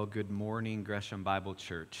Well, good morning, Gresham Bible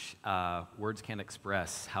Church. Words can't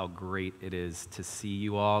express how great it is to see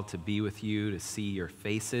you all, to be with you, to see your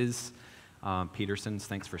faces. Petersons,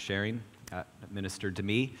 thanks for sharing. That ministered to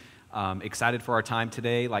me. Excited for our time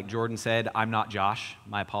today. Like Jordan said, I'm not Josh.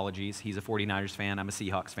 My apologies. He's a 49ers fan. I'm a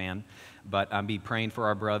Seahawks fan. But I'll be praying for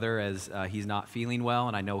our brother as he's not feeling well,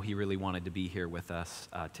 and I know he really wanted to be here with us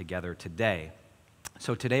together today.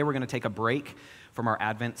 So today we're going to take a break from our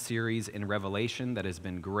Advent series in Revelation that has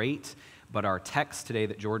been great, but our text today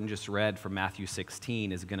that Jordan just read from Matthew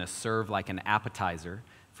 16 is going to serve like an appetizer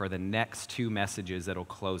for the next two messages that will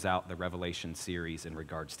close out the Revelation series in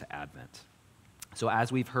regards to Advent. So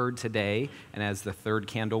as we've heard today, and as the third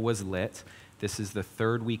candle was lit, this is the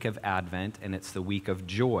third week of Advent, and it's the week of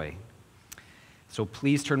joy. So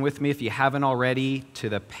please turn with me, if you haven't already, to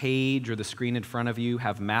the page or the screen in front of you.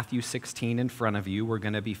 Have Matthew 16 in front of you. We're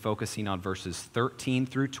going to be focusing on verses 13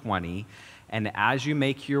 through 20. And as you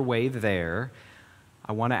make your way there,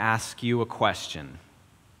 I want to ask you a question.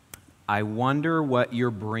 I wonder what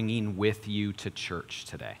you're bringing with you to church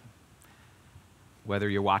today. Whether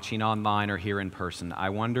you're watching online or here in person, I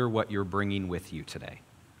wonder what you're bringing with you today,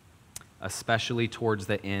 especially towards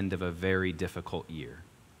the end of a very difficult year.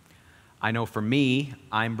 I know for me,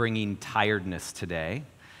 I'm bringing tiredness today,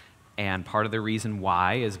 and part of the reason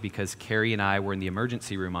why is because Carrie and I were in the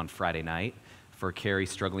emergency room on Friday night for Carrie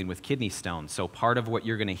struggling with kidney stones. So part of what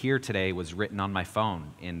you're going to hear today was written on my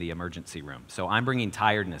phone in the emergency room. So I'm bringing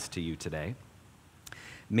tiredness to you today.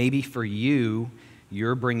 Maybe for you,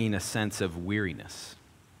 you're bringing a sense of weariness,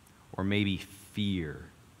 or maybe fear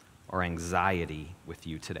or anxiety with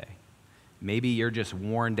you today. Maybe you're just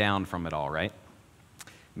worn down from it all, right?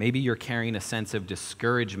 Maybe you're carrying a sense of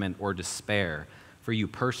discouragement or despair for you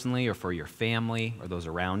personally or for your family or those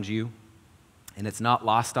around you. And it's not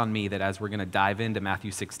lost on me that as we're going to dive into Matthew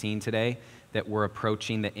 16 today, that we're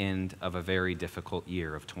approaching the end of a very difficult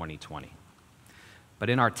year of 2020. But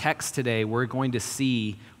in our text today, we're going to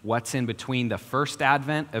see what's in between the first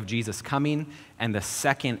advent of Jesus coming and the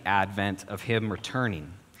second advent of him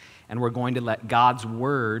returning. And we're going to let God's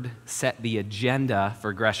word set the agenda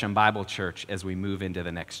for Gresham Bible Church as we move into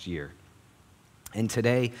the next year. And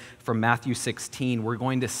today, from Matthew 16, we're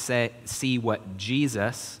going to see what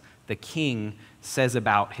Jesus, the King, says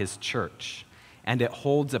about his church. And it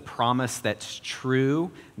holds a promise that's true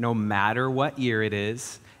no matter what year it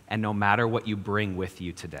is and no matter what you bring with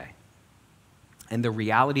you today. And the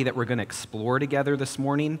reality that we're going to explore together this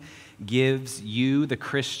morning gives you, the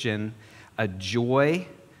Christian, a joy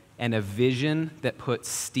and a vision that puts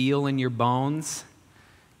steel in your bones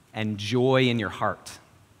and joy in your heart.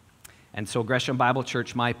 And so, Gresham Bible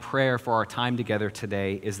Church, my prayer for our time together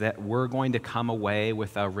today is that we're going to come away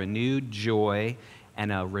with a renewed joy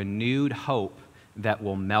and a renewed hope that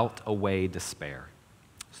will melt away despair.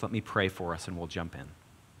 So let me pray for us and we'll jump in.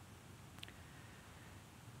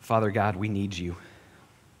 Father God, we need you.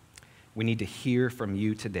 We need to hear from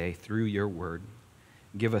you today through your word.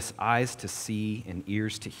 Give us eyes to see and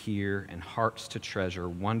ears to hear and hearts to treasure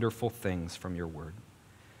wonderful things from your word.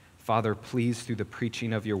 Father, please, through the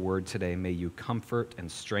preaching of your word today, may you comfort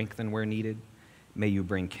and strengthen where needed. May you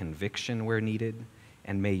bring conviction where needed,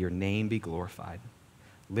 and may your name be glorified.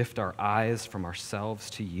 Lift our eyes from ourselves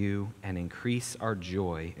to you and increase our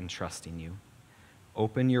joy in trusting you.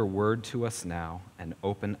 Open your word to us now and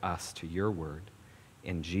open us to your word.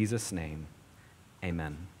 In Jesus' name,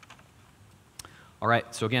 amen. All right,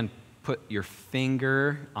 so again, put your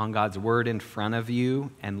finger on God's word in front of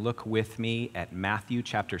you and look with me at Matthew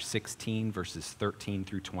chapter 16, verses 13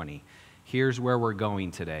 through 20. Here's where we're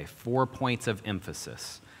going today. 4 points of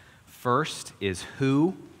emphasis. First is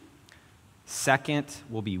who. Second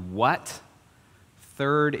will be what.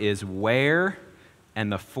 Third is where.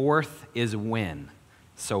 And the fourth is when.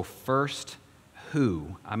 So first,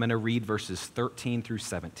 who. I'm going to read verses 13 through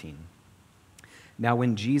 17. Now,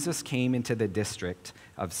 when Jesus came into the district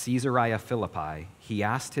of Caesarea Philippi, he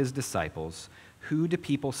asked his disciples, "Who do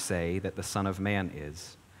people say that the Son of Man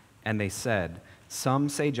is?" And they said, "Some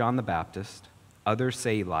say John the Baptist, others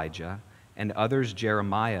say Elijah, and others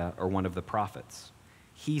Jeremiah or one of the prophets."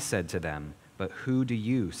 He said to them, "But who do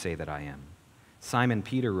you say that I am?" Simon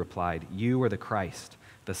Peter replied, "You are the Christ,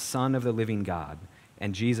 the Son of the living God."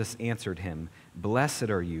 And Jesus answered him,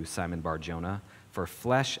 "Blessed are you, Simon Bar-Jonah, for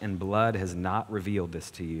flesh and blood has not revealed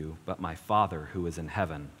this to you, but my Father who is in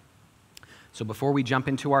heaven." So before we jump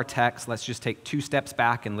into our text, let's just take 2 steps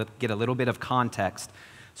back and get a little bit of context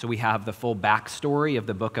so we have the full backstory of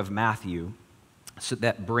the book of Matthew so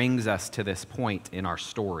that brings us to this point in our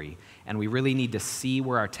story. And we really need to see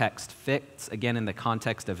where our text fits, again, in the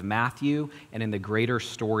context of Matthew and in the greater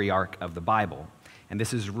story arc of the Bible. And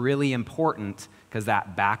this is really important because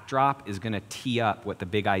that backdrop is going to tee up what the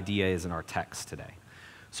big idea is in our text today.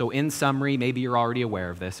 So in summary, maybe you're already aware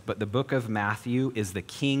of this, but the book of Matthew is the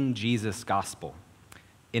King Jesus gospel.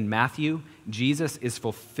 In Matthew, Jesus is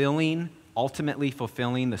ultimately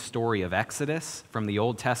fulfilling the story of Exodus from the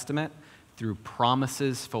Old Testament through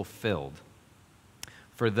promises fulfilled.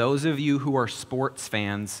 For those of you who are sports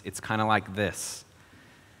fans, it's kind of like this.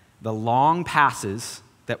 The long passes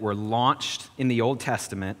that were launched in the Old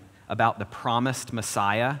Testament about the promised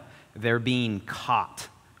Messiah, they're being caught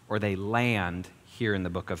or they land here in the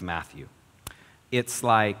book of Matthew. It's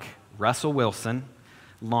like Russell Wilson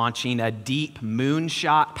launching a deep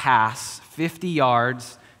moonshot pass, 50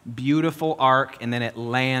 yards, beautiful arc, and then it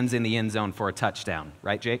lands in the end zone for a touchdown.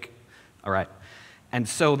 Right, Jake? All right. And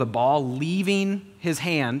so the ball leaving his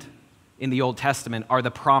hand in the Old Testament are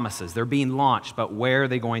the promises. They're being launched, but where are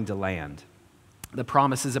they going to land? The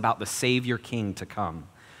promises about the Savior King to come.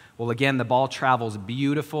 Well, again, the ball travels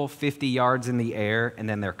beautiful 50 yards in the air, and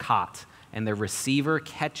then they're caught. And the receiver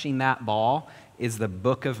catching that ball is the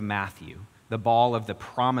book of Matthew, the ball of the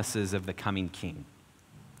promises of the coming king.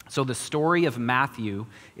 So the story of Matthew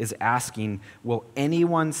is asking, will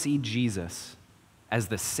anyone see Jesus as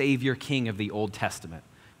the Savior King of the Old Testament?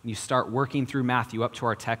 When you start working through Matthew up to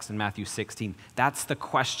our text in Matthew 16, that's the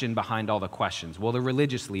question behind all the questions. Will the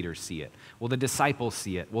religious leaders see it? Will the disciples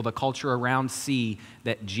see it? Will the culture around see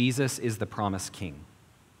that Jesus is the promised king?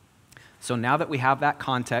 So now that we have that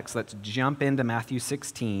context, let's jump into Matthew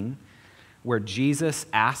 16, where Jesus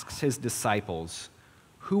asks his disciples,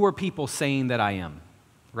 who are people saying that I am?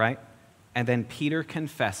 Right? And then Peter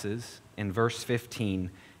confesses in verse 15,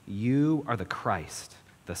 you are the Christ,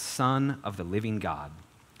 the Son of the living God.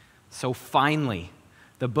 So finally,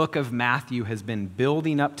 the book of Matthew has been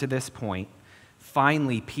building up to this point.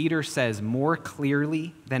 Finally, Peter says more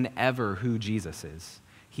clearly than ever who Jesus is.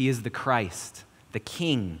 He is the Christ, the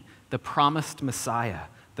King, the promised Messiah,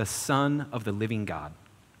 the Son of the living God.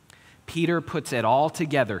 Peter puts it all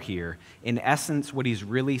together here. In essence, what he's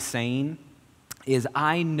really saying is,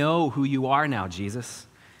 I know who you are now, Jesus.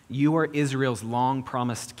 You are Israel's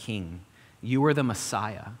long-promised king. You are the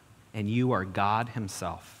Messiah, and you are God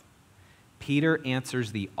himself. Peter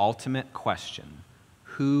answers the ultimate question,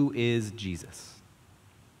 who is Jesus?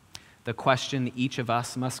 The question each of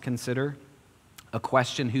us must consider, a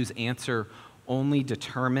question whose answer only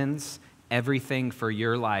determines everything for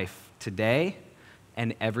your life today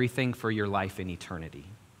and everything for your life in eternity.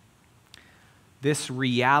 This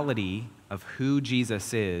reality of who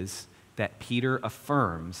Jesus is that Peter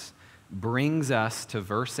affirms brings us to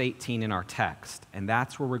verse 18 in our text, and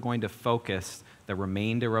that's where we're going to focus the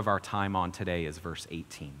remainder of our time on today is verse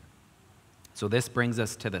 18. So this brings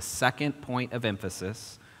us to the second point of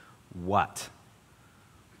emphasis, what?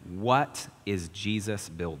 What is Jesus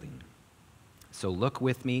building? So look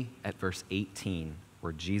with me at verse 18,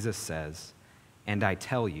 where Jesus says, and I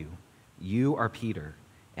tell you, you are Peter,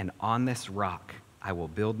 and on this rock I will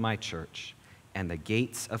build my church, and the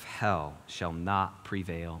gates of hell shall not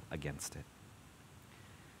prevail against it.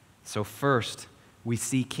 So first, we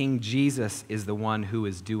see King Jesus is the one who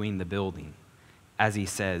is doing the building, as he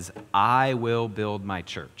says, I will build my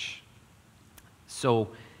church. So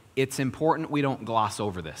it's important we don't gloss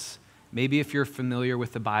over this. Maybe if you're familiar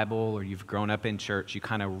with the Bible or you've grown up in church, you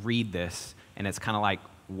kind of read this, and it's kind of like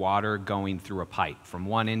water going through a pipe. From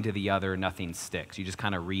one end to the other, nothing sticks. You just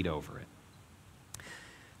kind of read over it.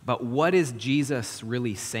 But what is Jesus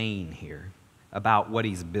really saying here about what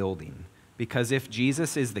he's building? Because if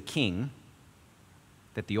Jesus is the king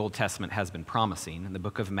that the Old Testament has been promising, and the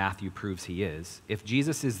book of Matthew proves he is, if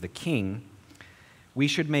Jesus is the king, we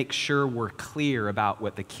should make sure we're clear about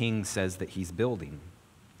what the king says that he's building.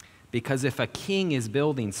 Because if a king is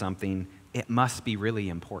building something, it must be really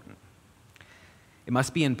important. It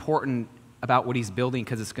must be important about what he's building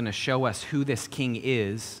because it's going to show us who this king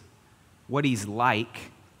is, what he's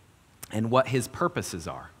like, and what his purposes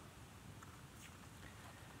are.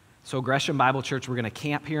 So Gresham Bible Church, we're going to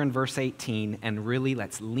camp here in verse 18, and really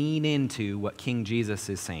let's lean into what King Jesus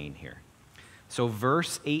is saying here. So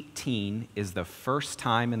verse 18 is the first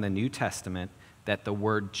time in the New Testament that the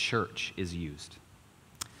word church is used.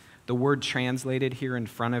 The word translated here in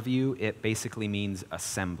front of you, it basically means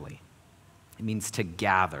assembly. It means to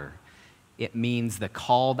gather. It means the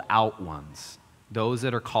called out ones, those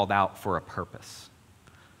that are called out for a purpose.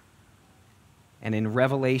 And in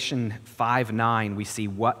Revelation 5:9, we see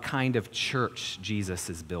what kind of church Jesus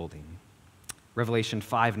is building. Revelation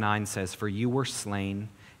 5:9 says, for you were slain,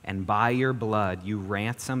 and by your blood you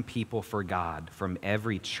ransomed people for God from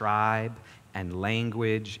every tribe and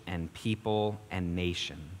language and people and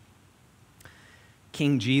nation.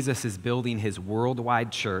 King Jesus is building his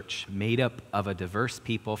worldwide church made up of a diverse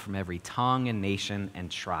people from every tongue and nation and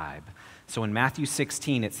tribe. So in Matthew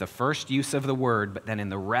 16, it's the first use of the word, but then in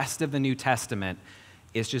the rest of the New Testament,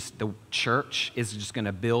 it's just the church is just going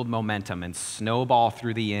to build momentum and snowball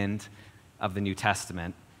through the end of the New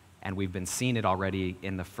Testament. And we've been seeing it already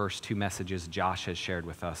in the first two messages Josh has shared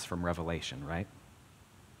with us from Revelation, right?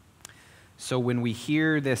 So when we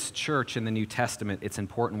hear this church in the New Testament, it's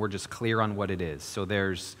important we're just clear on what it is. So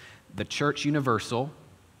there's the church universal,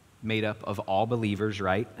 made up of all believers,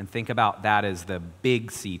 right? And think about that as the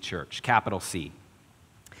big C church, capital C.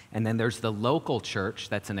 And then there's the local church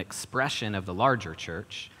that's an expression of the larger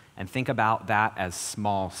church, and think about that as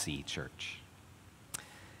small c church.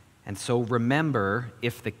 And so remember,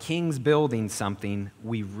 if the king's building something,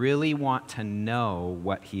 we really want to know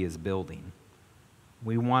what he is building.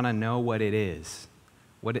 We want to know what it is,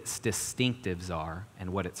 what its distinctives are,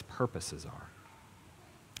 and what its purposes are,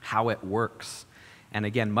 how it works. And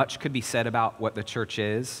again, much could be said about what the church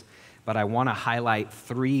is, but I want to highlight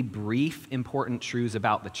three brief, important truths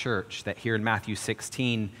about the church that here in Matthew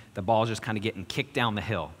 16, the ball's just kind of getting kicked down the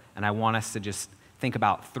hill. And I want us to just think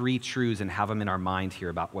about three truths and have them in our mind here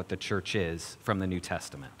about what the church is from the New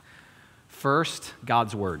Testament. First,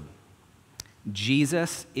 God's word.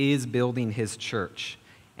 Jesus is building his church,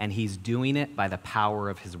 and he's doing it by the power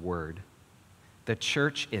of his word. The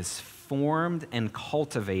church is formed and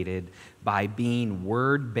cultivated by being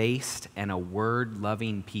word-based and a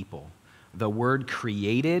word-loving people. The word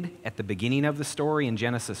created at the beginning of the story in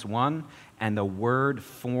Genesis 1, and the word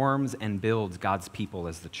forms and builds God's people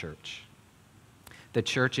as the church. The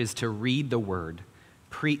church is to read the word,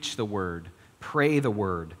 preach the word, pray the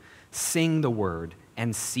word, sing the word,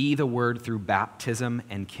 and see the word through baptism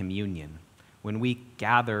and communion. When we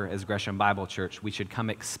gather as Gresham Bible Church, we should come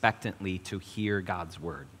expectantly to hear God's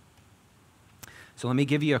word. So let me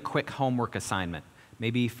give you a quick homework assignment,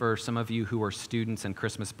 maybe for some of you who are students and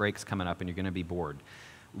Christmas breaks coming up and you're going to be bored.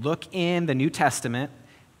 Look in the New Testament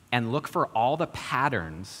and look for all the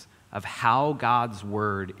patterns of how God's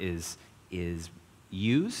word is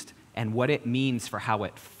used and what it means for how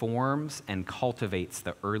it forms and cultivates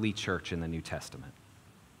the early church in the New Testament.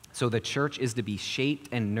 So the church is to be shaped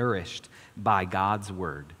and nourished by God's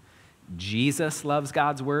word. Jesus loves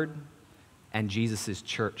God's word, and Jesus'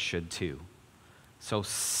 church should too. So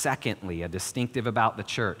secondly, a distinctive about the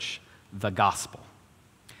church, the gospel.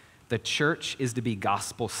 The church is to be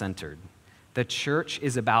gospel-centered. The church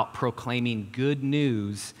is about proclaiming good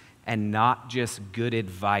news and not just good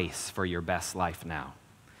advice for your best life now.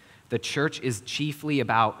 The church is chiefly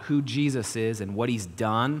about who Jesus is and what he's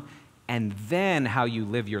done, and then how you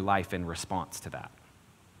live your life in response to that.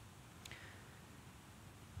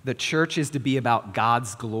 The church is to be about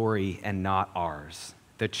God's glory and not ours.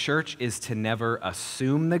 The church is to never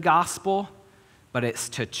assume the gospel, but it's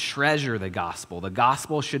to treasure the gospel. The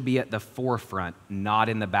gospel should be at the forefront, not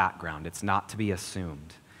in the background. It's not to be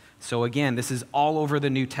assumed. So again, this is all over the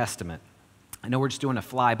New Testament. I know we're just doing a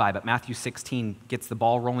flyby, but Matthew 16 gets the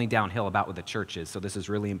ball rolling downhill about what the church is, so this is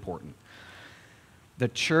really important. The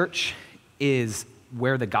church is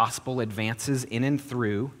where the gospel advances in and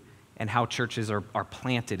through, and how churches are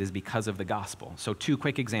planted is because of the gospel. So two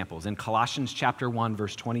quick examples. In Colossians chapter 1,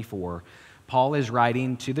 verse 24, Paul is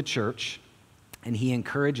writing to the church, and he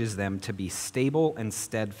encourages them to be stable and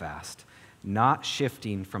steadfast, not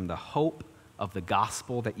shifting from the hope of the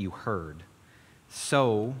gospel that you heard.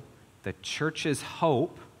 So the church's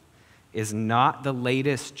hope is not the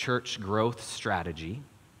latest church growth strategy.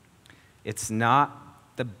 It's not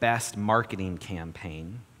the best marketing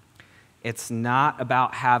campaign. It's not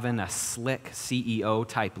about having a slick CEO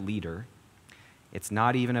type leader. It's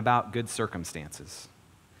not even about good circumstances.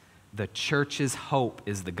 The church's hope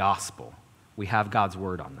is the gospel. We have God's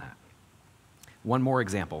word on that. One more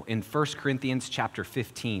example. In 1 Corinthians chapter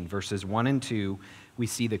 15, verses 1 and 2, we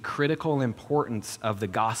see the critical importance of the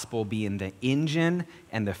gospel being the engine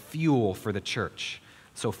and the fuel for the church.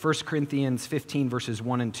 So 1 Corinthians 15, verses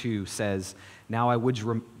 1 and 2 says, "Now I would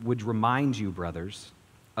remind you, brothers,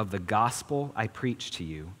 of the gospel I preached to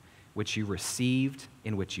you, which you received,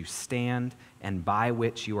 in which you stand, and by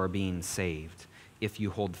which you are being saved, if you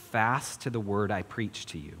hold fast to the word I preached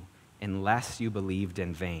to you, unless you believed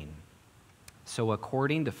in vain." So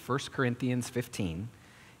according to 1 Corinthians 15,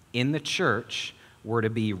 in the church, we're to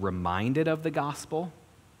be reminded of the gospel,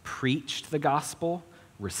 preach the gospel,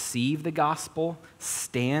 receive the gospel,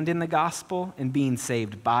 stand in the gospel, and being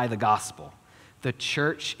saved by the gospel. The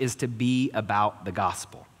church is to be about the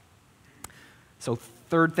gospel. So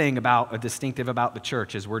third thing about a distinctive about the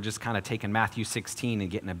church is we're just kind of taking Matthew 16 and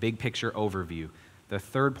getting a big picture overview. The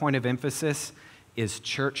third point of emphasis is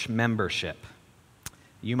church membership.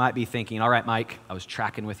 You might be thinking, all right, Mike, I was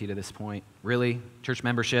tracking with you to this point. Really? Church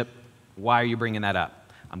membership? Why are you bringing that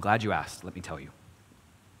up? I'm glad you asked. Let me tell you.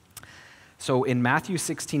 So in Matthew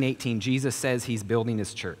 16:18, Jesus says he's building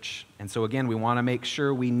his church. And so again, we want to make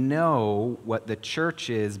sure we know what the church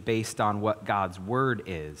is based on what God's word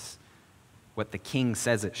is, what the king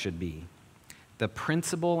says it should be. The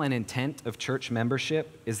principle and intent of church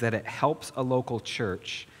membership is that it helps a local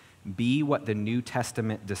church be what the New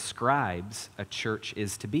Testament describes a church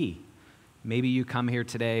is to be. Maybe you come here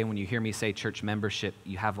today and when you hear me say church membership,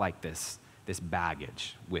 you have like this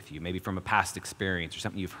baggage with you, maybe from a past experience or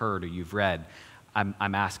something you've heard or you've read. I'm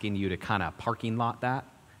asking you to kind of parking lot that,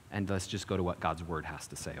 and let's just go to what God's word has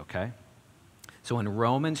to say, okay? So in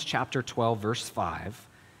Romans chapter 12, verse 5,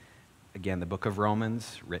 again, the book of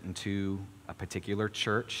Romans, written to a particular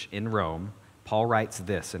church in Rome, Paul writes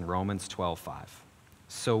this in Romans 12:5.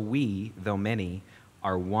 So we, though many,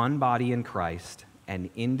 are one body in Christ and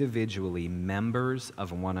individually members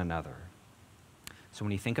of one another. So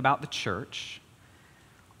when you think about the church,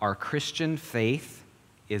 our Christian faith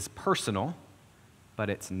is personal, but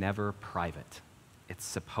it's never private. It's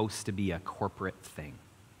supposed to be a corporate thing.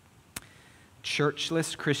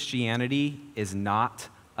 Churchless Christianity is not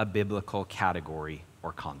a biblical category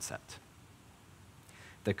or concept.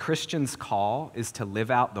 The Christian's call is to live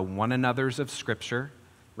out the one another's of Scripture,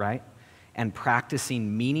 right? And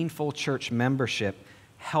practicing meaningful church membership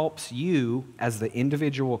helps you as the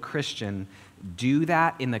individual Christian do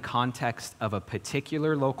that in the context of a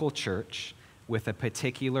particular local church with a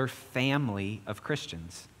particular family of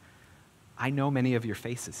Christians. I know many of your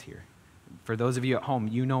faces here. For those of you at home,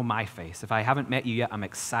 you know my face. If I haven't met you yet, I'm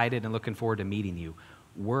excited and looking forward to meeting you.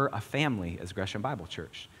 We're a family as Gresham Bible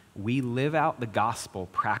Church. We live out the gospel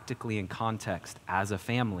practically in context as a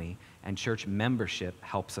family, and church membership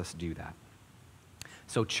helps us do that.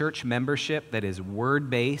 So church membership that is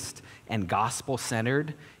word-based and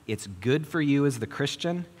gospel-centered, it's good for you as the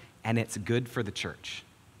Christian, and it's good for the church.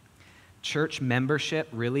 Church membership,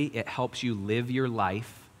 really, it helps you live your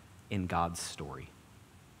life in God's story.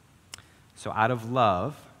 So out of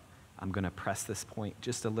love, I'm going to press this point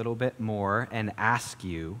just a little bit more and ask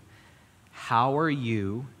you, how are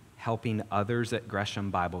you helping others at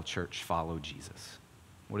Gresham Bible Church follow Jesus?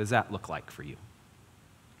 What does that look like for you?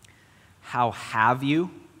 How have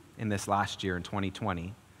you in this last year in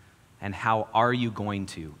 2020, and how are you going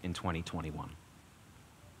to in 2021?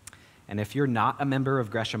 And if you're not a member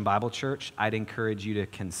of Gresham Bible Church, I'd encourage you to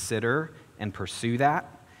consider and pursue that.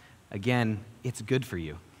 Again, it's good for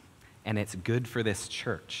you, and it's good for this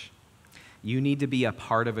church. You need to be a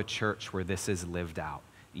part of a church where this is lived out.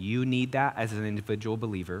 You need that as an individual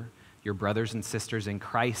believer. Your brothers and sisters in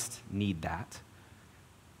Christ need that.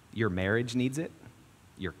 Your marriage needs it.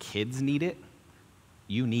 Your kids need it.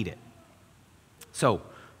 You need it. So,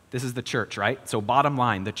 this is the church, right? So bottom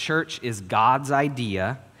line, the church is God's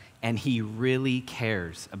idea, and he really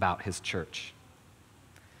cares about his church.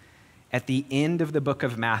 At the end of the book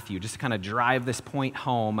of Matthew, just to kind of drive this point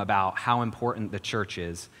home about how important the church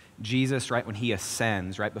is, Jesus, right when he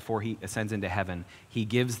ascends, right before he ascends into heaven, he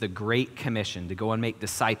gives the Great Commission to go and make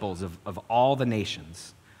disciples of all the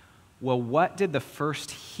nations. Well, what did the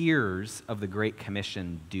first hearers of the Great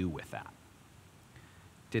Commission do with that?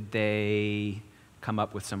 Did they come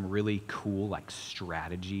up with some really cool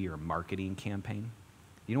strategy or marketing campaign?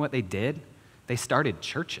 You know what they did? They started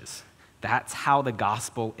churches. That's how the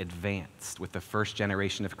gospel advanced with the first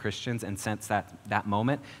generation of Christians, and since that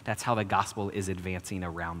moment, that's how the gospel is advancing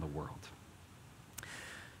around the world.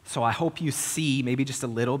 So I hope you see maybe just a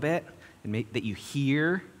little bit, and that you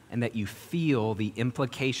hear and that you feel the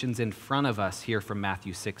implications in front of us here from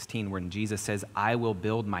Matthew 16, when Jesus says, I will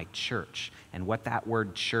build my church, and what that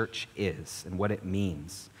word church is and what it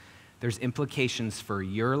means. There's implications for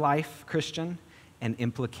your life, Christian, and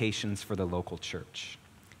implications for the local church.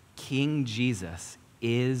 King Jesus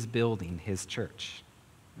is building his church.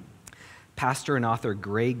 Pastor and author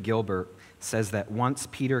Greg Gilbert says that once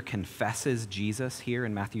Peter confesses Jesus here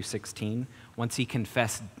in Matthew 16, once he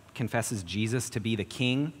confesses Jesus to be the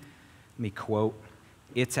king, let me quote,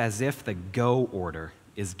 it's as if the go order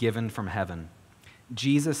is given from heaven.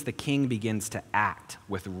 Jesus the king begins to act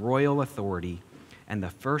with royal authority, and the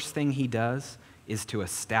first thing he does is to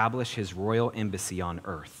establish his royal embassy on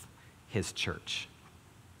earth, his church.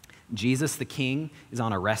 Jesus the king is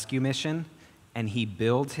on a rescue mission, and he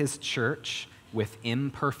builds his church with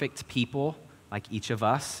imperfect people like each of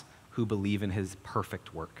us who believe in his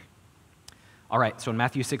perfect work. All right, so in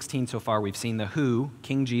Matthew 16 so far, we've seen the who,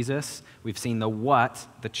 King Jesus. We've seen the what,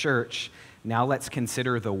 the church. Now let's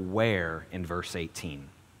consider the where in verse 18.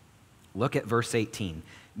 Look at verse 18.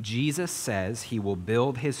 Jesus says he will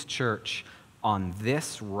build his church on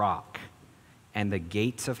this rock, and the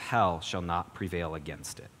gates of hell shall not prevail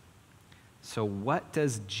against it. So what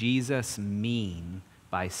does Jesus mean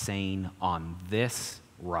by saying on this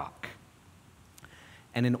rock?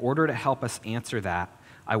 And in order to help us answer that,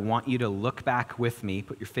 I want you to look back with me,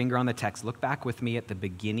 put your finger on the text, look back with me at the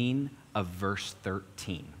beginning of verse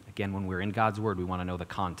 13. Again, when we're in God's word, we want to know the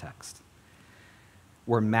context.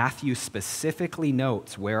 Where Matthew specifically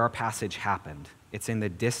notes where our passage happened. It's in the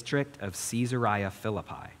district of Caesarea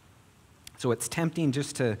Philippi. So it's tempting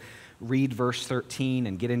just to read verse 13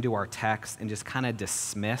 and get into our text and just kind of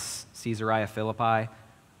dismiss Caesarea Philippi.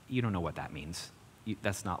 You don't know what that means.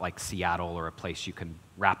 That's not like Seattle or a place you can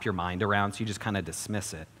wrap your mind around, so you just kind of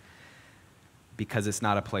dismiss it because it's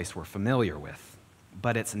not a place we're familiar with.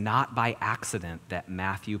 But it's not by accident that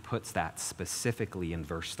Matthew puts that specifically in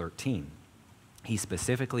verse 13. He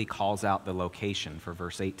specifically calls out the location for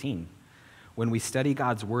verse 18. When we study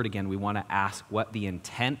God's word again, we want to ask what the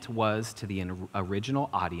intent was to the original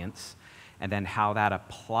audience and then how that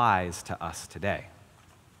applies to us today.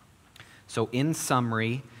 So in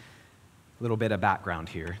summary, a little bit of background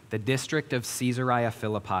here. The district of Caesarea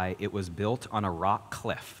Philippi, it was built on a rock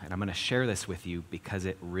cliff. And I'm going to share this with you because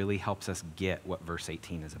it really helps us get what verse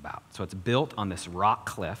 18 is about. So it's built on this rock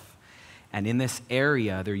cliff. And in this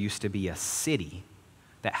area, there used to be a city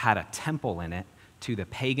that had a temple in it to the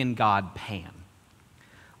pagan god Pan.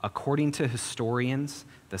 According to historians,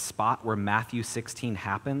 the spot where Matthew 16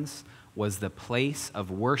 happens was the place of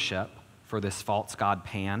worship for this false god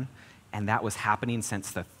Pan, and that was happening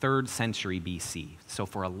since the 3rd century BC, so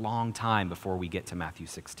for a long time before we get to Matthew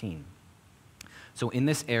 16. So in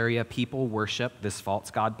this area, people worship this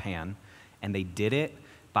false god Pan, and they did it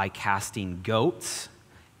by casting goats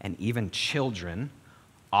and even children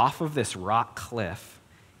off of this rock cliff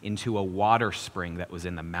into a water spring that was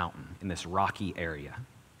in the mountain, in this rocky area.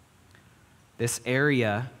 This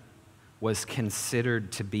area was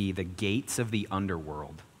considered to be the gates of the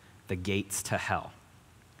underworld, the gates to hell.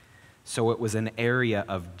 So it was an area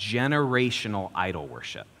of generational idol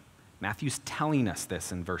worship. Matthew's telling us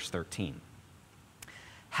this in verse 13.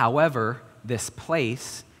 However, this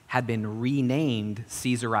place had been renamed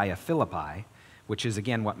Caesarea Philippi, which is,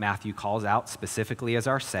 again, what Matthew calls out specifically as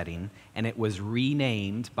our setting, and it was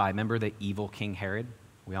renamed by, remember the evil King Herod?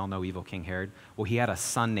 We all know evil King Herod. Well, he had a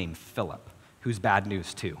son named Philip, who's bad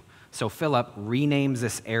news too. So Philip renames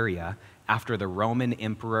this area after the Roman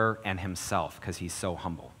emperor and himself because he's so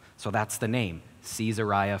humble. So that's the name,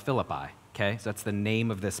 Caesarea Philippi, okay? So that's the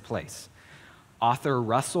name of this place. Author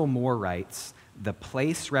Russell Moore writes, the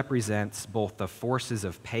place represents both the forces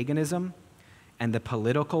of paganism and the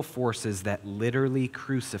political forces that literally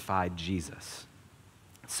crucified Jesus.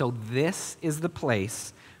 So this is the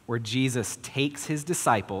place where Jesus takes his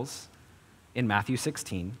disciples in Matthew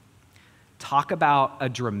 16, talk about a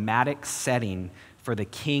dramatic setting for the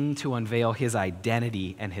king to unveil his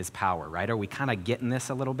identity and his power, right? Are we kind of getting this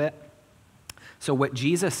a little bit? So what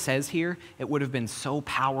Jesus says here, it would have been so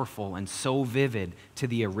powerful and so vivid to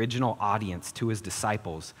the original audience, to his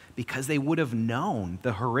disciples, because they would have known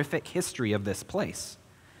the horrific history of this place.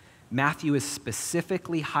 Matthew is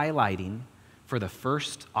specifically highlighting for the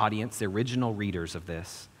first audience, the original readers of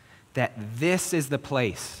this, that this is the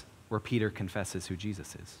place where Peter confesses who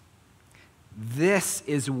Jesus is. This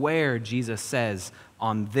is where Jesus says,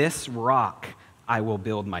 on this rock I will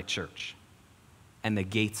build my church, and the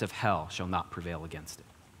gates of hell shall not prevail against it.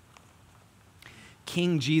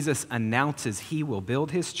 King Jesus announces he will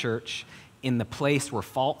build his church in the place where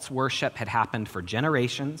false worship had happened for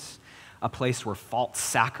generations, a place where false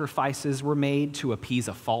sacrifices were made to appease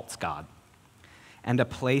a false god, and a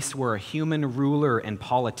place where a human ruler and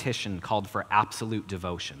politician called for absolute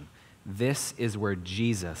devotion. This is where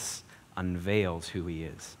Jesus unveils who he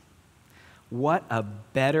is. What a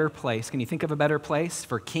better place. Can you think of a better place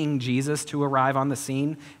for King Jesus to arrive on the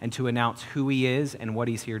scene and to announce who he is and what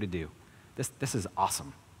he's here to do? This is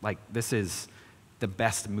awesome. Like, this is the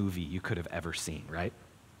best movie you could have ever seen, right?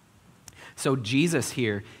 So Jesus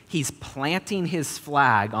here, he's planting his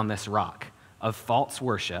flag on this rock of false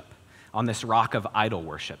worship, on this rock of idol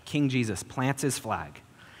worship. King Jesus plants his flag.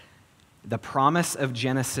 The promise of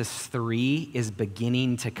Genesis 3 is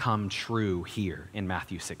beginning to come true here in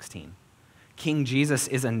Matthew 16. King Jesus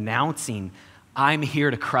is announcing, I'm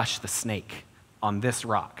here to crush the snake on this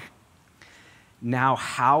rock. Now,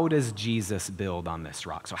 how does Jesus build on this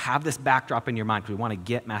rock? So have this backdrop in your mind because we want to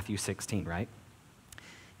get Matthew 16, right?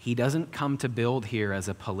 He doesn't come to build here as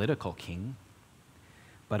a political king,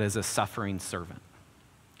 but as a suffering servant.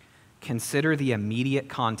 Consider the immediate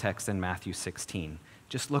context in Matthew 16.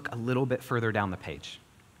 just look a little bit further down the page.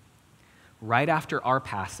 Right after our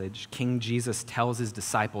passage, King Jesus tells his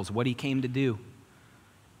disciples what he came to do.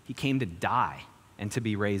 He came to die and to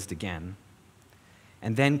be raised again.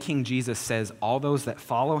 And then King Jesus says all those that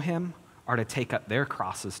follow him are to take up their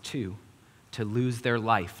crosses too, to lose their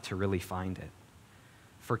life to really find it.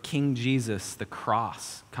 For King Jesus, the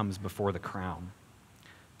cross comes before the crown.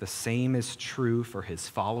 The same is true for his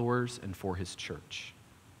followers and for his church.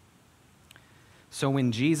 So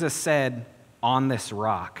when Jesus said, "On this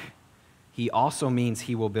rock," he also means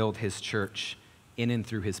he will build his church in and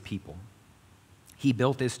through his people. He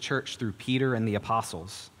built his church through Peter and the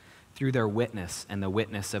apostles, through their witness and the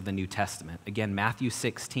witness of the New Testament. Again, Matthew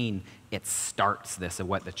 16, it starts this of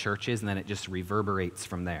what the church is, and then it just reverberates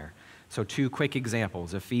from there. So 2 quick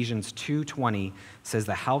examples. Ephesians 2:20 says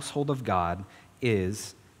the household of God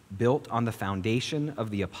is built on the foundation of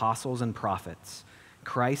the apostles and prophets,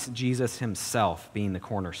 Christ Jesus himself being the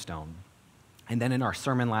cornerstone. And then in our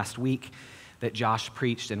sermon last week that Josh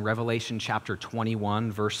preached in Revelation chapter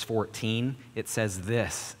 21, verse 14, it says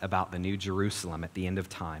this about the New Jerusalem at the end of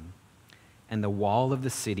time. And the wall of the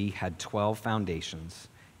city had 12 foundations,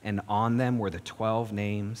 and on them were the 12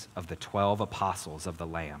 names of the 12 apostles of the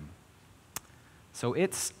Lamb. So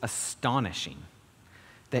it's astonishing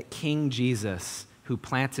that King Jesus, who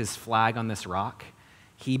plants his flag on this rock,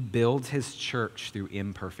 he builds his church through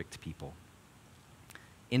imperfect people.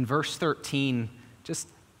 In verse 13, just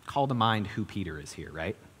call to mind who Peter is here,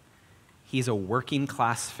 right? He's a working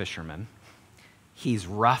class fisherman. He's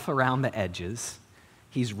rough around the edges.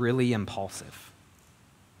 He's really impulsive.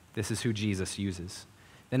 This is who Jesus uses.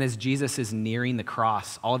 Then as Jesus is nearing the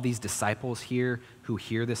cross, all of these disciples here who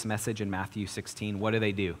hear this message in Matthew 16, what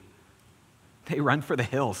do? They run for the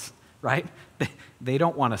hills, right? They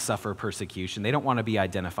don't want to suffer persecution. They don't want to be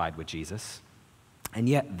identified with Jesus. And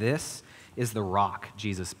yet this is the rock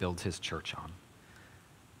Jesus builds his church on.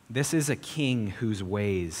 This is a king whose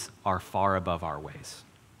ways are far above our ways.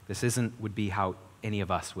 This would be how any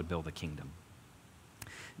of us would build a kingdom.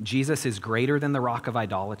 Jesus is greater than the rock of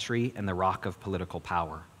idolatry and the rock of political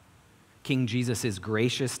power. King Jesus is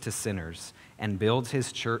gracious to sinners and builds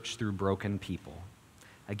his church through broken people.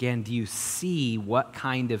 Again, do you see what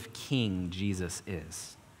kind of king Jesus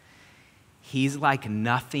is? He's like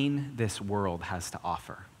nothing this world has to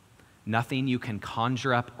offer. Nothing you can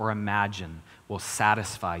conjure up or imagine will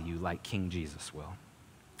satisfy you like King Jesus will.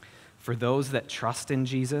 For those that trust in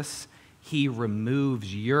Jesus, he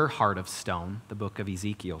removes your heart of stone, the book of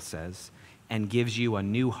Ezekiel says, and gives you a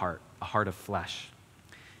new heart, a heart of flesh.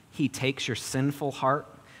 He takes your sinful heart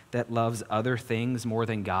that loves other things more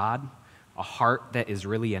than God, a heart that is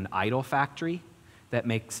really an idol factory that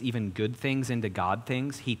makes even good things into God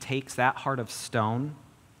things. He takes that heart of stone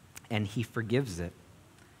and he forgives it.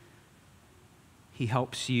 He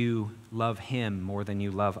helps you love him more than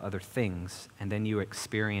you love other things, and then you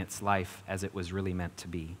experience life as it was really meant to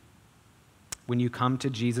be. When you come to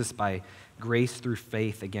Jesus by grace through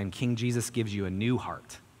faith, again, King Jesus gives you a new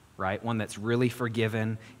heart, right? One that's really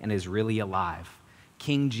forgiven and is really alive.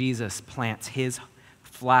 King Jesus plants his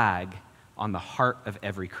flag on the heart of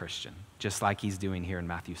every Christian, just like he's doing here in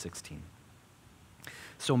Matthew 16.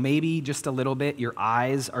 So maybe just a little bit, your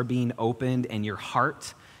eyes are being opened and your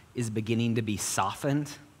heart is beginning to be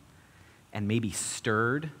softened and maybe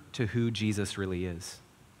stirred to who Jesus really is,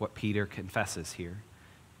 what Peter confesses here.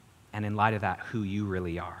 And in light of that, who you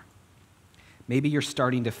really are. Maybe you're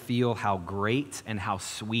starting to feel how great and how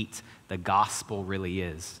sweet the gospel really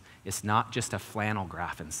is. It's not just a flannel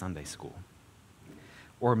graph in Sunday school.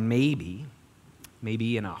 Or maybe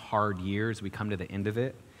in a hard year as we come to the end of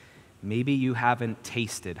it, maybe you haven't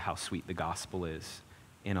tasted how sweet the gospel is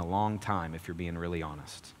in a long time, if you're being really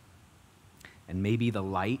honest. And maybe the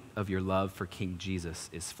light of your love for King Jesus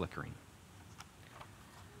is flickering.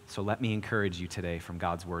 So let me encourage you today from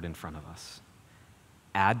God's word in front of us.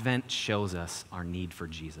 Advent shows us our need for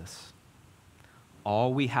Jesus.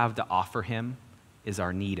 All we have to offer him is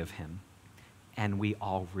our need of him. And we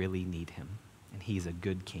all really need him. And he's a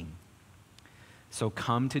good king. So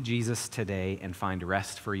come to Jesus today and find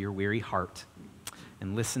rest for your weary heart.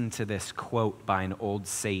 And listen to this quote by an old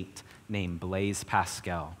saint named Blaise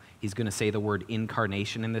Pascal. He's going to say the word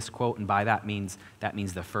incarnation in this quote, and by that means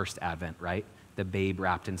the first Advent, right? The babe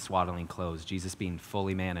wrapped in swaddling clothes, Jesus being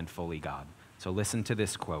fully man and fully God. So listen to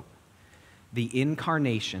this quote. The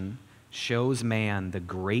incarnation shows man the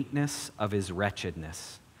greatness of his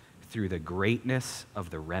wretchedness through the greatness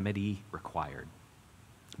of the remedy required.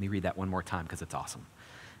 Let me read that one more time because it's awesome.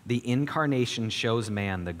 The incarnation shows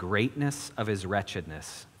man the greatness of his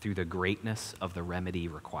wretchedness through the greatness of the remedy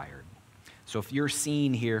required. So if you're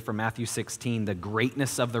seeing here from Matthew 16 the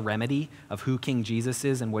greatness of the remedy of who King Jesus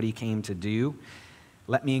is and what he came to do,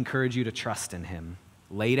 let me encourage you to trust in him.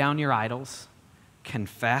 Lay down your idols,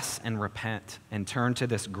 confess and repent, and turn to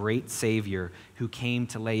this great Savior who came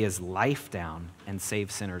to lay his life down and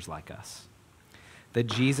save sinners like us. The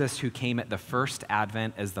Jesus who came at the first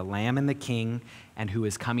advent as the Lamb and the King, and who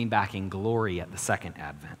is coming back in glory at the second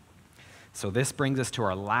advent. So this brings us to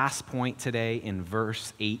our last point today in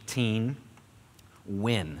verse 18,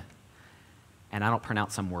 when. And I don't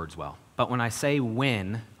pronounce some words well, but when I say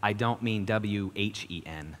when, I don't mean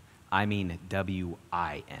W-H-E-N. I mean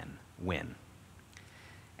W-I-N, when.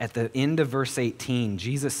 At the end of verse 18,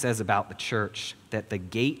 Jesus says about the church that the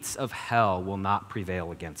gates of hell will not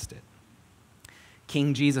prevail against it.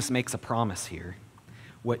 King Jesus makes a promise here.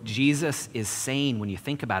 What Jesus is saying, when you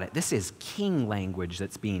think about it, this is king language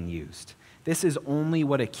that's being used. This is only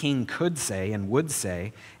what a king could say and would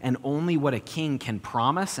say, and only what a king can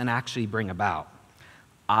promise and actually bring about.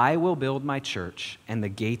 I will build my church, and the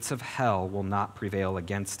gates of hell will not prevail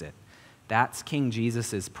against it. That's King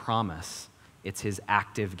Jesus' promise. It's his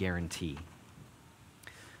active guarantee.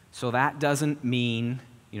 So that doesn't mean,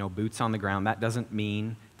 boots on the ground. That doesn't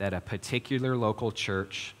mean that a particular local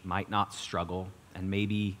church might not struggle and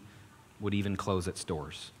maybe would even close its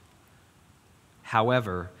doors.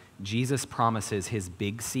 However, Jesus promises his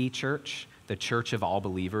Big C church, the church of all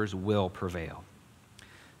believers, will prevail.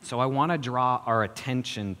 So I want to draw our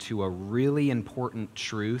attention to a really important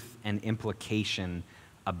truth and implication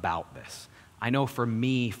about this. I know for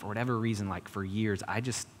me, for whatever reason, for years, I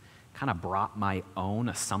just kind of brought my own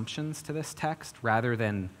assumptions to this text rather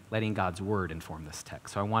than letting God's word inform this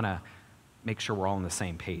text. So I want to make sure we're all on the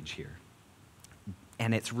same page here.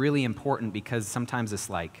 And it's really important because sometimes it's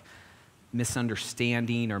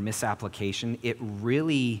misunderstanding or misapplication. It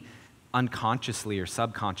really unconsciously or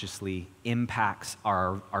subconsciously impacts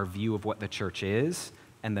our view of what the church is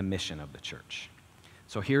and the mission of the church.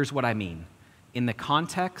 So here's what I mean. In the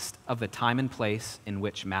context of the time and place in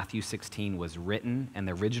which Matthew 16 was written and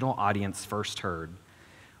the original audience first heard,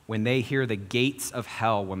 when they hear the gates of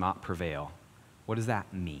hell will not prevail, what does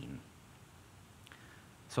that mean?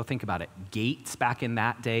 So think about it. Gates back in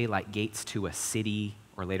that day, like gates to a city,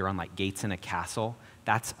 or later on like gates in a castle,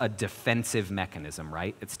 that's a defensive mechanism,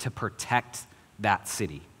 right? It's to protect that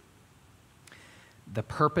city. The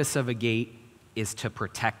purpose of a gate is to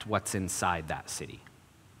protect what's inside that city.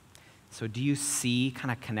 So do you see,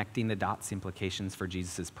 kind of connecting the dots, implications for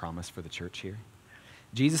Jesus' promise for the church here?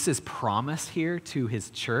 Jesus' promise here to his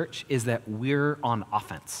church is that we're on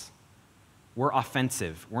offense. We're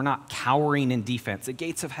offensive. We're not cowering in defense. The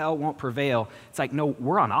gates of hell won't prevail. It's no,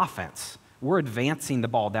 we're on offense. We're advancing the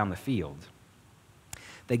ball down the field.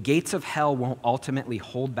 The gates of hell won't ultimately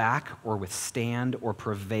hold back or withstand or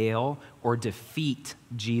prevail or defeat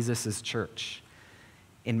Jesus' church.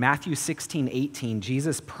 In Matthew 16:18,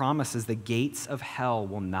 Jesus promises the gates of hell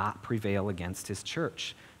will not prevail against his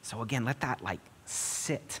church. So again, let that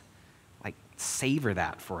sit, savor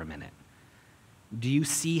that for a minute. Do you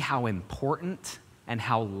see how important and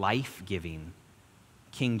how life-giving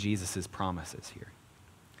King Jesus' promise is here?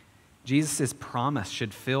 Jesus' promise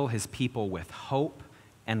should fill his people with hope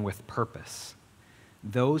and with purpose.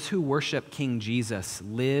 Those who worship King Jesus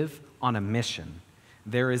live on a mission.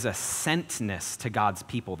 There is a sentness to God's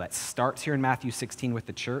people that starts here in Matthew 16 with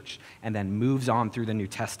the church and then moves on through the New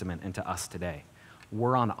Testament into us today.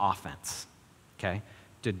 We're on offense, okay?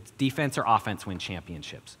 Did defense or offense win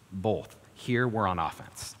championships? Both. Here, we're on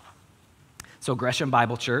offense. So Gresham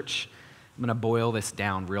Bible Church, I'm going to boil this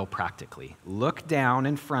down real practically. Look down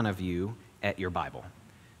in front of you at your Bible.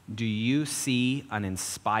 Do you see an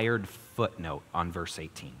inspired footnote on verse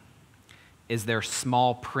 18? Is there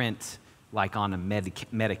small print like on a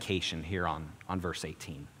medication here on verse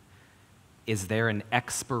 18? Is there an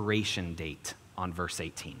expiration date on verse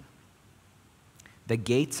 18? The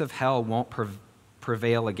gates of hell won't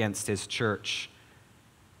prevail against his church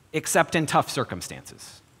except in tough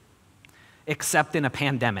circumstances, except in a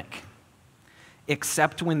pandemic,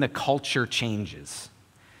 except when the culture changes,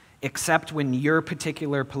 except when your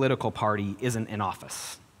particular political party isn't in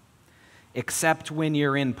office, except when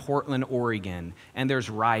you're in Portland, Oregon, and there's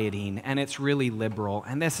rioting, and it's really liberal,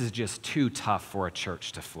 and this is just too tough for a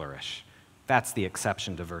church to flourish. That's the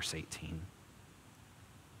exception to verse 18.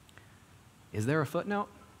 Is there a footnote?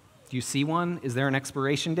 Do you see one? Is there an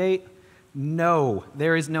expiration date? No,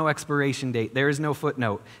 there is no expiration date. There is no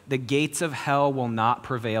footnote. The gates of hell will not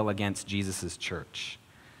prevail against Jesus' church.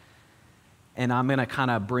 And I'm going to kind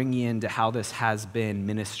of bring you into how this has been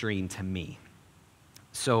ministering to me.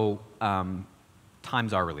 So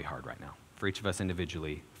times are really hard right now for each of us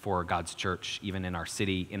individually, for God's church, even in our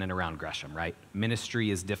city, in and around Gresham, right?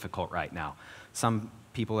 Ministry is difficult right now. Some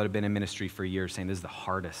people that have been in ministry for years saying this is the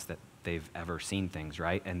hardest that they've ever seen things,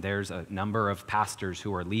 right? And there's a number of pastors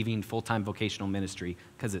who are leaving full-time vocational ministry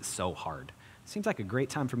because it's so hard. Seems like a great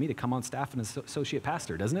time for me to come on staff as an associate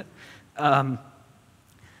pastor, doesn't it?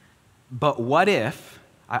 But what if,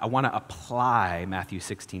 I want to apply Matthew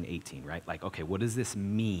 16:18, right? Like, okay, what does this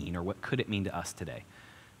mean, or what could it mean to us today?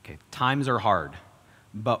 Okay, times are hard,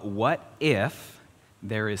 but what if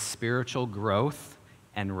there is spiritual growth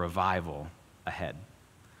and revival ahead?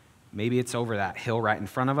 Maybe it's over that hill right in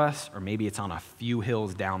front of us, or maybe it's on a few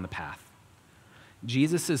hills down the path.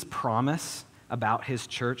 Jesus' promise about his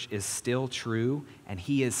church is still true, and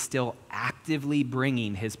he is still actively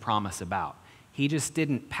bringing his promise about. He just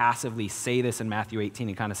didn't passively say this in Matthew 18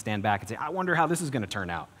 and kind of stand back and say, I wonder how this is going to turn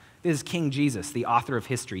out. This is King Jesus, the author of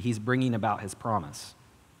history. He's bringing about his promise.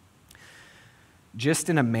 Just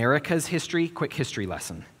in America's history, quick history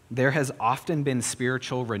lesson, there has often been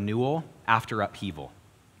spiritual renewal after upheaval,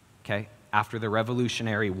 okay? After the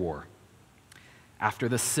Revolutionary War, after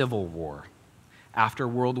the Civil War, after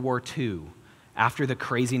World War II, after the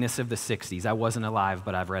craziness of the 60s. I wasn't alive,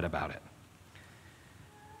 but I've read about it.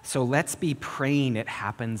 So let's be praying it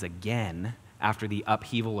happens again after the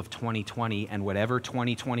upheaval of 2020 and whatever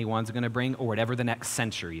 2021 is going to bring, or whatever the next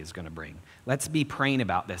century is going to bring. Let's be praying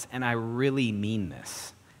about this, and I really mean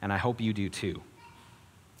this, and I hope you do too.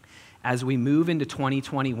 As we move into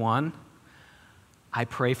 2021, I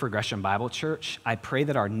pray for Gresham Bible Church. I pray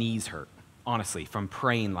that our knees hurt, honestly, from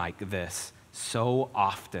praying like this so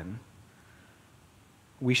often.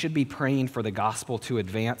 We should be praying for the gospel to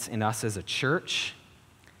advance in us as a church,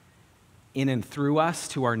 in and through us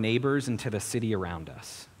to our neighbors and to the city around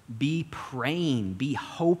us. Be praying, be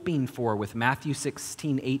hoping for, with Matthew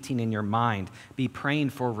 16:18 in your mind, be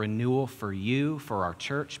praying for renewal for you, for our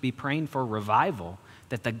church. Be praying for revival,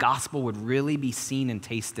 that the gospel would really be seen and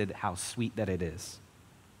tasted, how sweet that it is.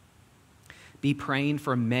 Be praying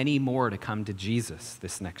for many more to come to Jesus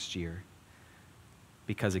this next year.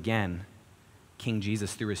 Because again, King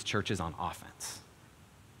Jesus through his church is on offense.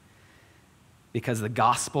 Because the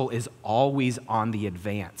gospel is always on the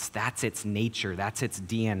advance. That's its nature, that's its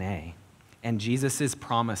DNA. And Jesus'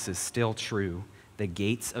 promise is still true. The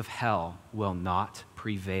gates of hell will not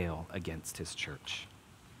prevail against his church.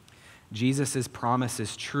 Jesus' promise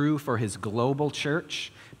is true for his global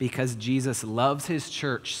church because Jesus loves his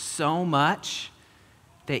church so much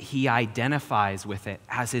that he identifies with it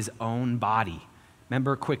as his own body.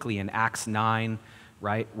 Remember quickly in Acts 9,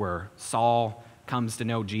 right, where Saul comes to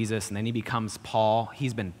know Jesus, and then he becomes Paul.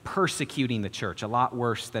 He's been persecuting the church, a lot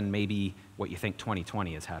worse than maybe what you think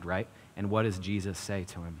 2020 has had, right? And what does Jesus say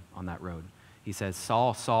to him on that road? He says,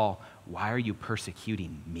 Saul, Saul, why are you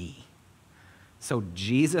persecuting me? So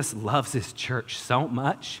Jesus loves his church so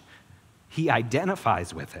much, he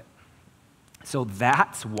identifies with it. So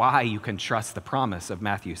that's why you can trust the promise of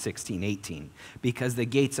Matthew 16:18, because the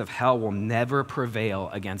gates of hell will never prevail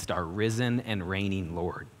against our risen and reigning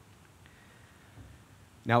Lord.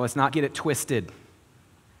 Now, let's not get it twisted.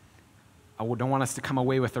 I don't want us to come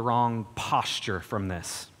away with the wrong posture from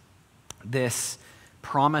this. This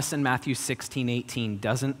promise in Matthew 16:18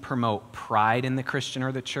 doesn't promote pride in the Christian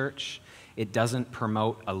or the church. It doesn't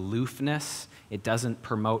promote aloofness. It doesn't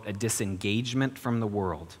promote a disengagement from the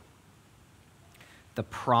world. The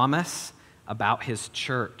promise about his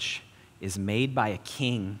church is made by a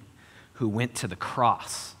king who went to the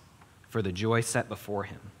cross for the joy set before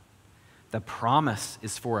him. The promise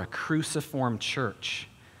is for a cruciform church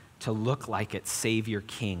to look like its Savior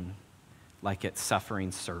King, like its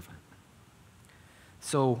suffering servant.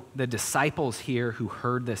 So the disciples here who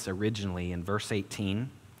heard this originally in verse 18,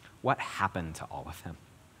 what happened to all of them?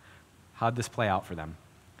 How'd this play out for them?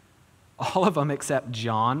 All of them except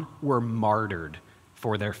John were martyred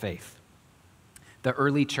for their faith. The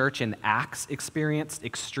early church in Acts experienced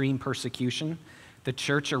extreme persecution. The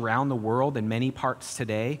church around the world in many parts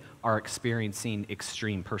today are experiencing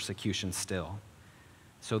extreme persecution still.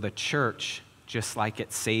 So the church, just like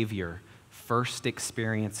its Savior, first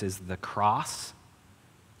experiences the cross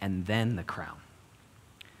and then the crown.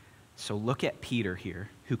 So look at Peter here,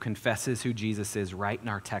 who confesses who Jesus is right in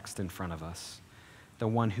our text in front of us. The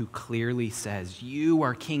one who clearly says, you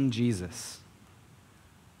are King Jesus.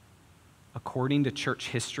 According to church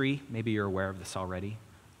history, maybe you're aware of this already,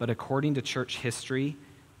 but according to church history,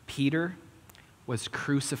 Peter was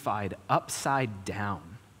crucified upside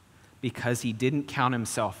down because he didn't count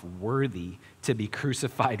himself worthy to be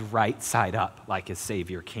crucified right side up like his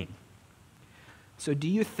Savior King. So do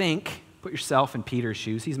you think, put yourself in Peter's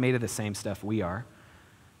shoes, he's made of the same stuff we are.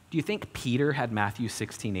 Do you think Peter had Matthew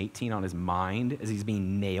 16:18 on his mind as he's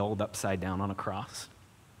being nailed upside down on a cross?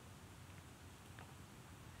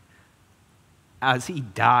 As he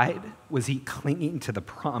died, was he clinging to the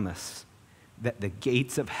promise that the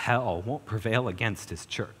gates of hell won't prevail against his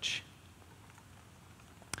church?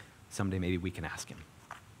 Someday maybe we can ask him.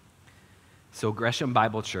 So Gresham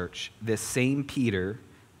Bible Church, this same Peter,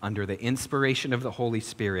 under the inspiration of the Holy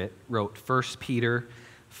Spirit, wrote 1 Peter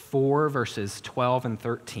 4, verses 12 and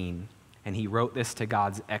 13, and he wrote this to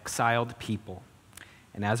God's exiled people.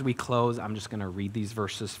 And as we close, I'm just going to read these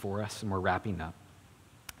verses for us, and we're wrapping up.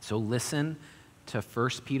 So listen to 1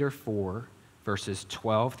 Peter 4, verses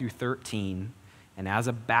 12 through 13, and as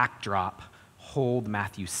a backdrop, hold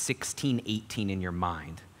Matthew 16:18 in your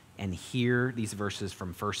mind, and hear these verses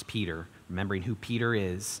from 1 Peter, remembering who Peter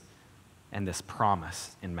is and this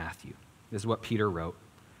promise in Matthew. This is what Peter wrote,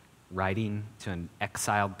 writing to an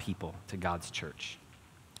exiled people, to God's church.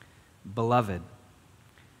 Beloved,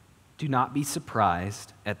 do not be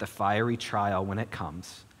surprised at the fiery trial when it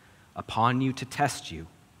comes upon you to test you,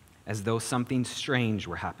 as though something strange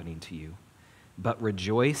were happening to you, but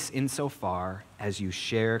rejoice insofar as you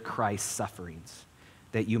share Christ's sufferings,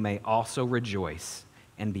 that you may also rejoice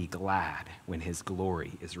and be glad when his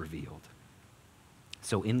glory is revealed.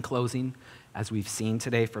 So in closing, as we've seen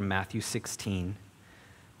today from Matthew 16,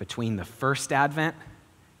 between the first advent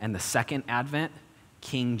and the second advent,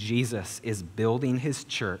 King Jesus is building his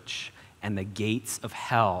church, and the gates of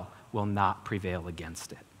hell will not prevail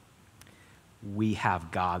against it. We have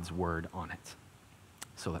God's word on it.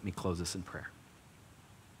 So let me close this in prayer.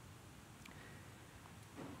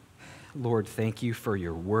 Lord, thank you for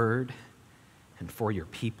your word and for your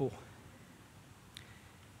people.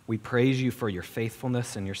 We praise you for your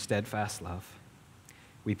faithfulness and your steadfast love.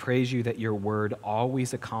 We praise you that your word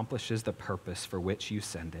always accomplishes the purpose for which you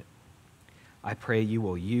send it. I pray you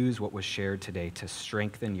will use what was shared today to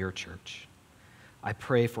strengthen your church. I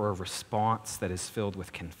pray for a response that is filled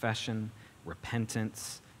with confession,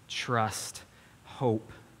 repentance, trust,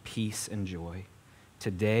 hope, peace, and joy,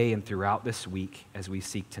 today and throughout this week as we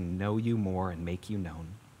seek to know you more and make you known.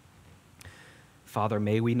 Father,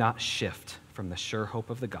 may we not shift from the sure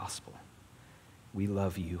hope of the gospel. We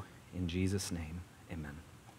love you. In Jesus' name, amen.